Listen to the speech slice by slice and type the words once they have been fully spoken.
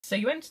So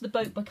you enter the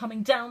boat by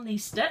coming down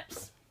these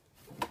steps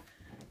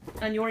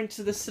and you're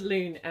into the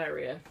saloon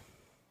area.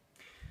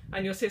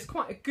 And you'll see it's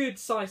quite a good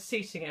sized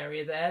seating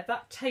area there.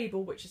 That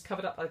table, which is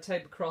covered up by the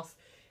tablecloth,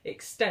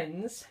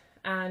 extends,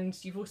 and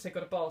you've also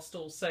got a bar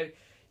stool, so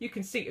you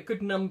can seat a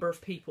good number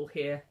of people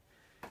here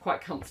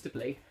quite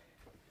comfortably.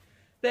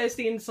 There's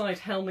the inside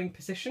helming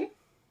position.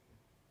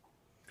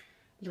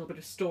 A little bit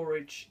of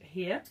storage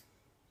here.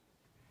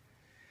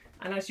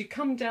 And as you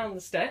come down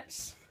the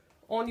steps,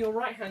 on your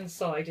right hand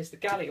side is the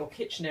galley or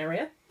kitchen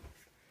area.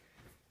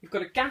 You've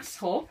got a gas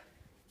hob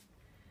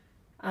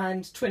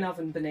and twin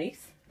oven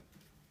beneath.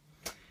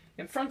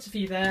 In front of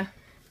you there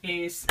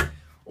is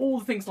all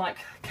the things like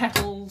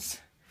kettles,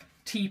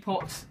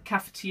 teapot,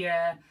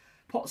 cafetiere,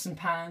 pots and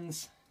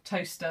pans,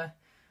 toaster,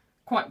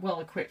 quite well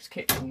equipped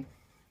kitchen.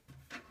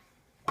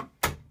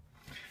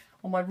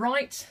 On my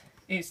right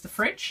is the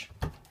fridge,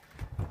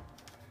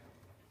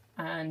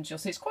 and you'll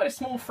see it's quite a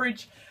small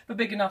fridge but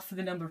big enough for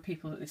the number of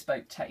people that this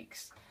boat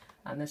takes,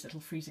 and there's a little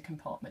freezer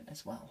compartment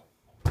as well.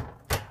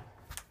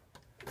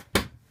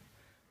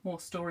 More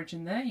storage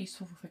in there,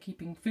 useful for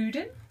keeping food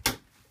in.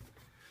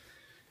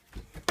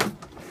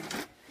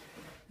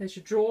 There's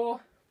your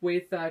drawer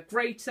with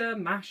grater,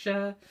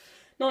 masher,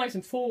 knives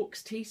and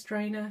forks, tea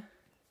strainer,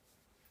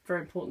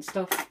 very important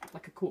stuff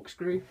like a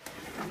corkscrew.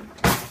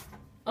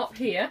 Up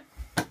here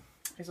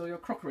is all your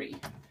crockery.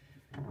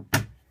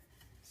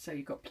 So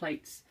you've got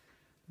plates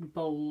and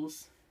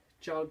bowls,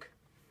 jug,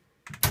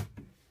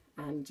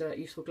 and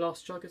useful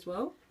glass jug as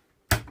well.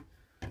 And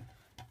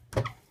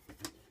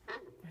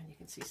you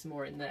can see some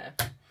more in there.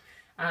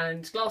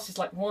 And glasses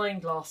like wine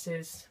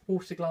glasses,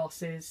 water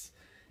glasses,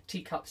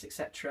 teacups,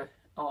 etc.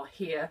 are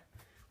here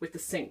with the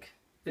sink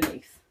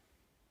beneath.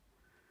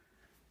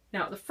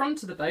 Now at the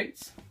front of the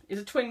boat is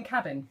a twin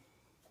cabin.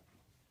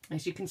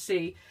 As you can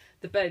see,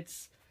 the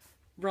beds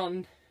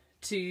run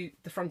to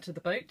the front of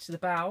the boat, to the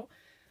bow,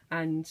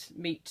 and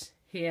meet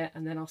here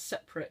and then are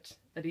separate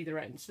at either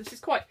end. So this is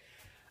quite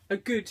a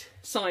good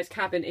sized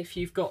cabin if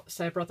you've got,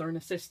 say, a brother and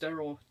a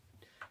sister or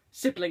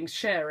siblings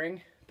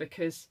sharing,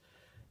 because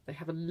they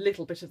have a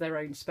little bit of their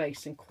own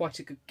space and quite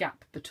a good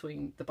gap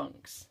between the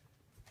bunks.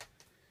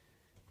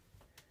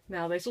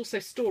 Now there's also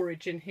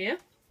storage in here,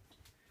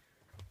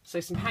 so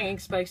some hanging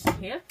space in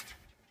here,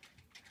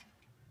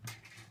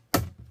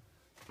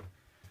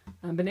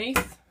 and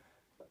beneath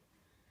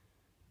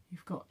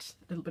you've got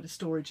a little bit of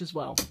storage as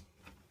well.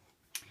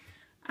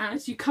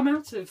 As you come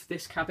out of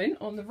this cabin,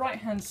 on the right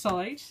hand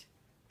side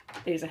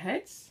is a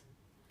heads,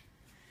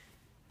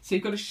 so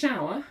you've got a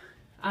shower,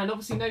 and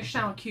obviously no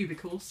shower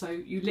cubicle, so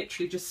you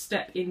literally just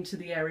step into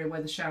the area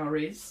where the shower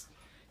is.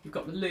 You've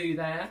got the loo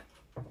there,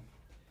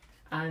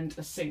 and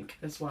a sink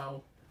as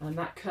well, and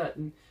that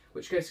curtain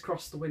which goes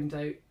across the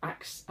window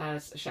acts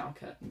as a shower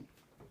curtain.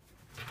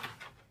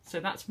 So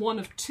that's one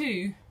of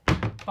two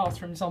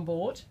bathrooms on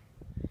board.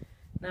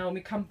 Now when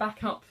we come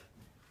back up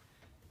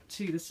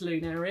to the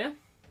saloon area,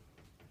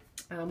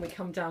 and we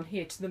come down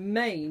here to the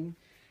main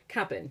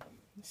cabin.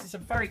 This is a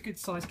very good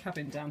sized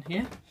cabin down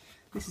here.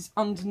 This is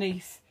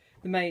underneath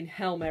the main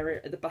helm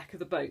area at the back of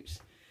the boat.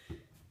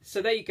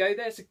 So there you go,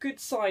 there's a good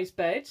sized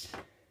bed,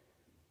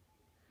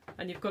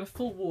 and you've got a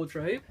full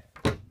wardrobe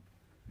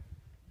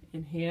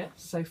in here,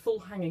 so full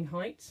hanging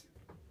height.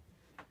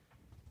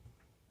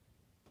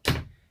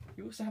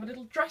 You also have a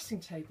little dressing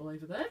table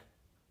over there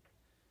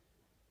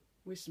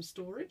with some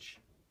storage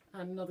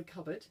and another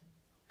cupboard,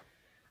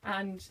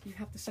 and you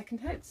have the second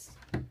heads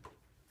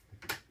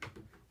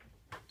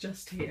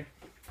just here.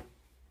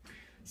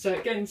 So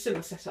again,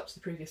 similar setup to the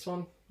previous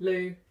one: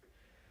 loo,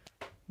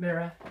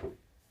 mirror,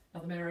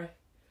 another mirror,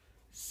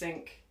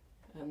 sink,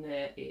 and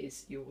there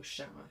is your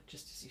shower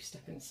just as you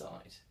step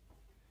inside.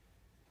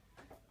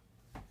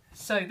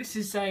 So this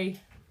is a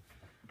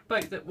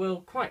boat that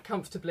will quite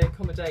comfortably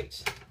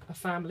accommodate a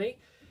family,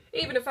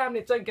 even a family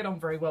that don't get on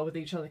very well with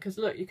each other, because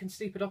look, you can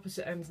sleep at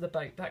opposite ends of the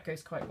boat. That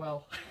goes quite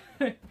well.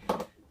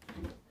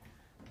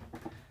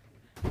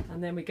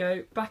 And then we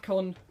go back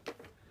on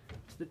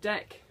to the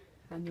deck,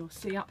 and you'll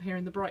see up here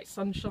in the bright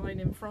sunshine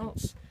in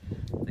France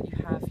that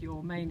you have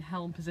your main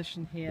helm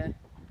position here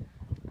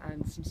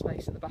and some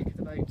space at the back of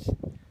the boat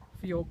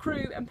for your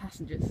crew and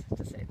passengers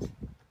to sit.